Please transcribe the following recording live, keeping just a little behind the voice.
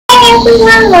Hey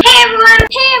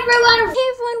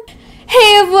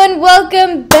everyone,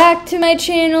 welcome back to my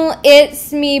channel.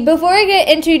 It's me. Before I get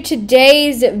into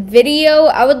today's video,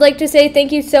 I would like to say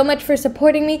thank you so much for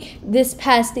supporting me this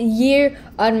past year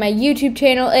on my YouTube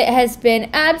channel. It has been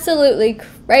absolutely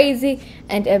crazy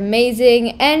and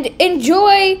amazing, and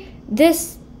enjoy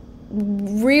this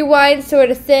rewind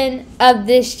sort of thing of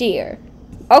this year.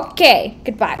 Okay,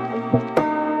 goodbye.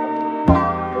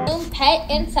 Pet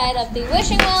inside of the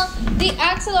wishing well. The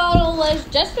axolotl was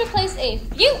just replaced a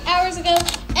few hours ago,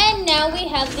 and now we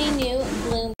have the new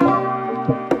bloom.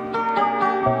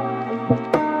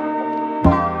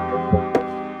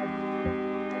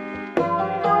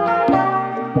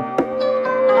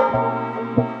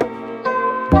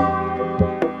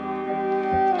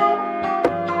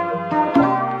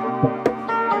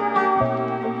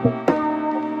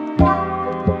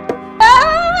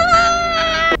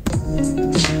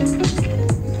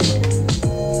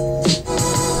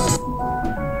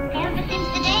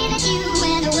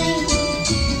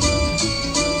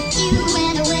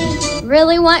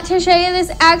 Really want to show you this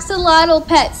axolotl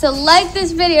pet, so like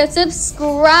this video,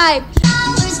 subscribe.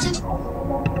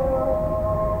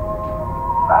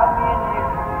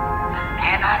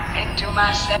 And I think to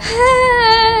myself,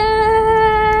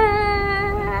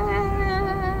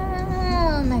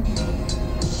 Oh my god.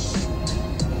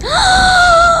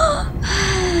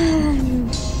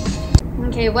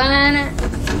 Okay, 1,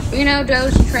 2, 3, 4,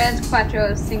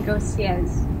 5, 6,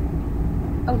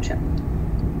 8.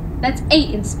 That's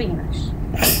 8 in Spanish,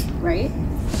 right?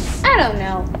 I don't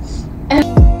know.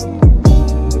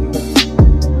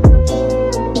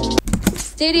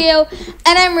 Studio,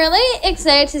 and I'm really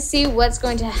excited to see what's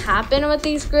going to happen with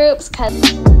these groups, because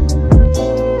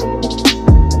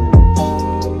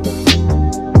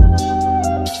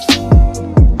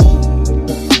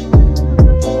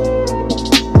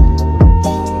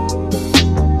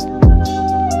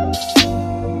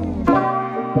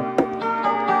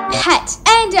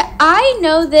I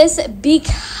know this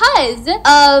because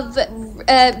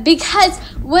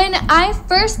when I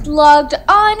first logged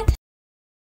on,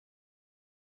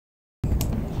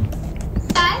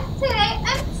 guys, today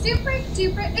I'm super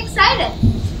duper excited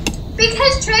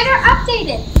because Trader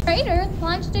updated. Trader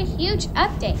launched a huge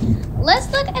update. Let's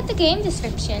look at the game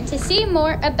description to see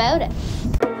more about it.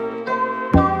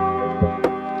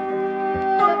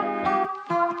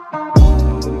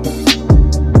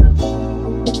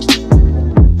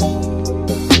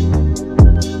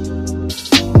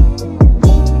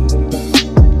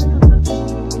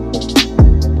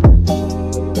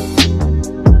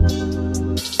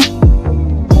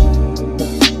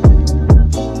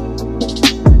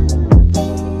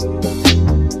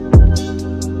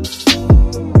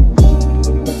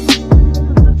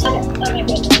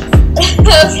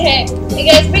 Okay, I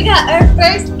guess we got our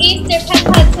first Easter pet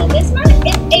pod. So this one is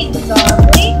a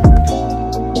dolly.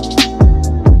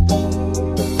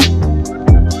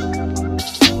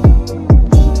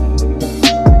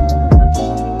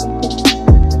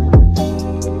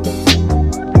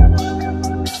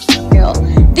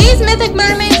 These mythic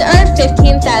mermaids are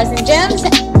 15,000 gems.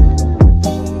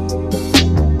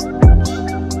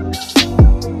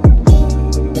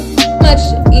 Much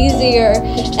easier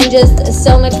and just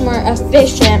so much more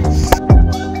efficient.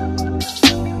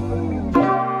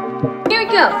 Here we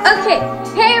go. Okay,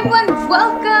 hey everyone,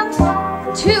 welcome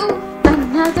to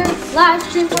another live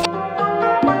stream.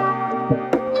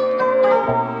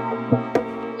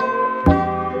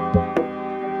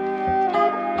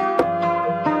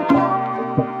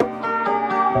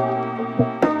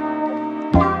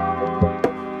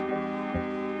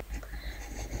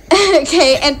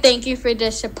 Okay, and thank you for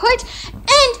the support.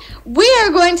 And we are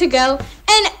going to go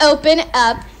and open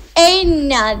up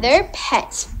another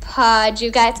pet pod,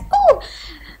 you guys. Oh,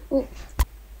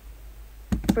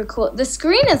 super cool. The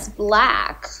screen is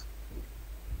black.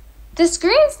 The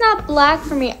screen's not black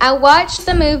for me. I watched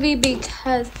the movie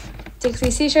because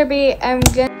ᴄᴏᴜᴜ, I'm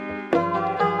gonna.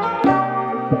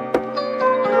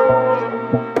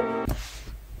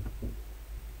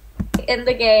 In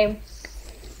the game.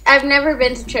 I've never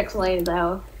been to Chick-fil-A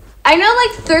though. I know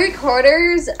like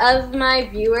 3/4 of my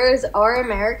viewers are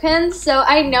Americans, so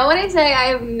I know when I say I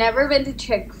have never been to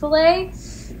Chick-fil-A,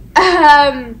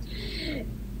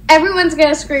 everyone's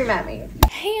gonna scream at me.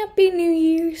 Happy New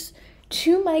Year's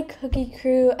to my cookie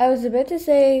crew. I was about to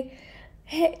say,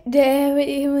 hey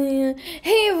everyone,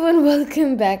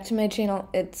 welcome back to my channel.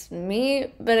 It's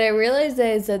me, but I realized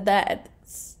I said that at the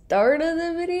start of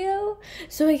the video,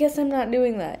 so I guess I'm not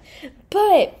doing that.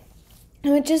 But I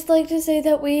would just like to say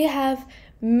that we have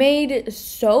made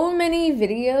so many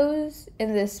videos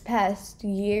in this past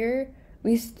year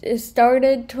We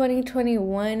started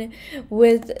 2021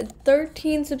 with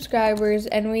 13 subscribers,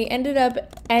 and we ended up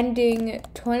ending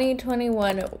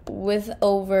 2021 with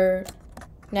over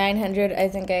 900. I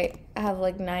think I have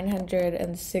like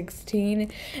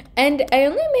 916. And I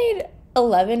only made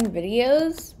 11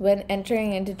 videos when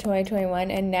entering into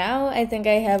 2021, and now I think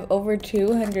I have over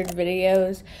 200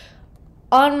 videos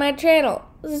on my channel.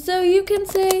 So you can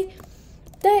say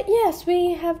that yes,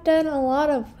 we have done a lot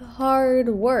of hard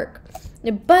work.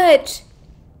 But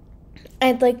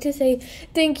I'd like to say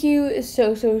thank you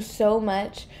so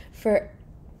much for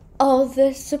all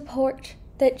the support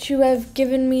that you have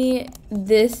given me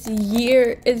this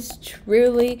year. Is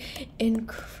truly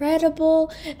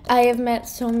incredible. I have met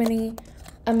so many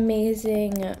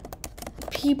amazing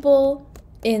people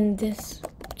in this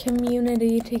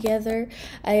community together.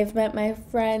 I have met my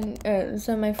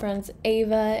some of my friends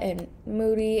Ava and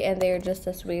Moody, and they are just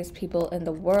the sweetest people in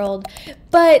the world.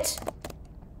 But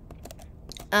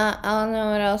I don't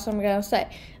know what else I'm gonna say.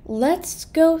 Let's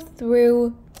go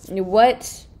through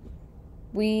what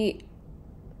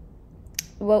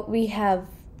we have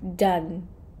done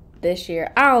this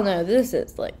year. I don't know, this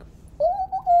is like,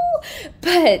 ooh,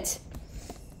 but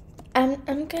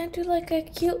I'm gonna do like a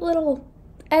cute little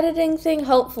editing thing.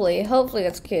 Hopefully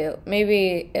it's cute.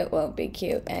 Maybe it won't be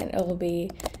cute and it will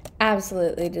be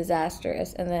absolutely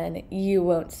disastrous, and then you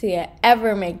won't see it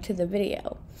ever make to the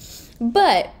video.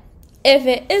 But if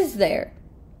it is there,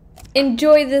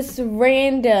 enjoy this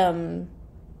random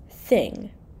thing.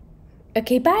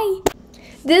 Okay, bye.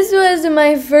 This was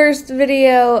my first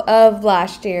video of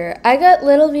last year. I got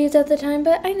little views at the time,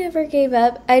 but I never gave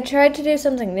up. I tried to do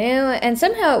something new, and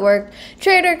somehow it worked.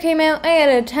 Trader came out, I had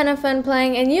a ton of fun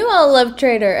playing, and you all love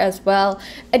Trader as well.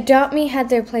 Adopt Me had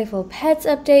their Playful Pets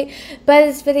update. By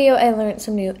this video, I learned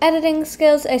some new editing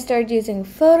skills. I started using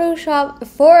Photoshop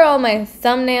for all my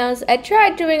thumbnails. I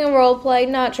tried doing a roleplay,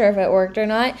 not sure if it worked or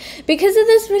not. Because of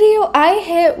this video, I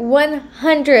hit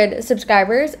 100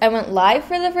 subscribers. I went live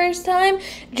for the first time.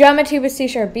 Geometry with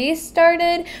ccharb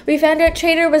started. We found out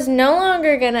Trader was no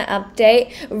longer gonna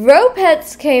update.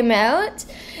 Roblox came out.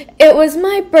 It was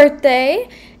my birthday.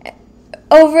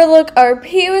 Overlook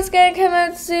RP was gonna come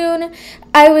out soon.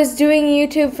 I was doing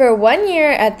YouTube for 1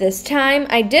 year at this time.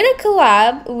 I did a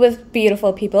collab with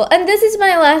beautiful people, and this is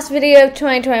my last video of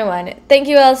 2021. Thank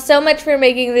you all so much for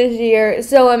making this year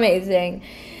so amazing.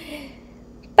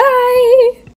 Bye!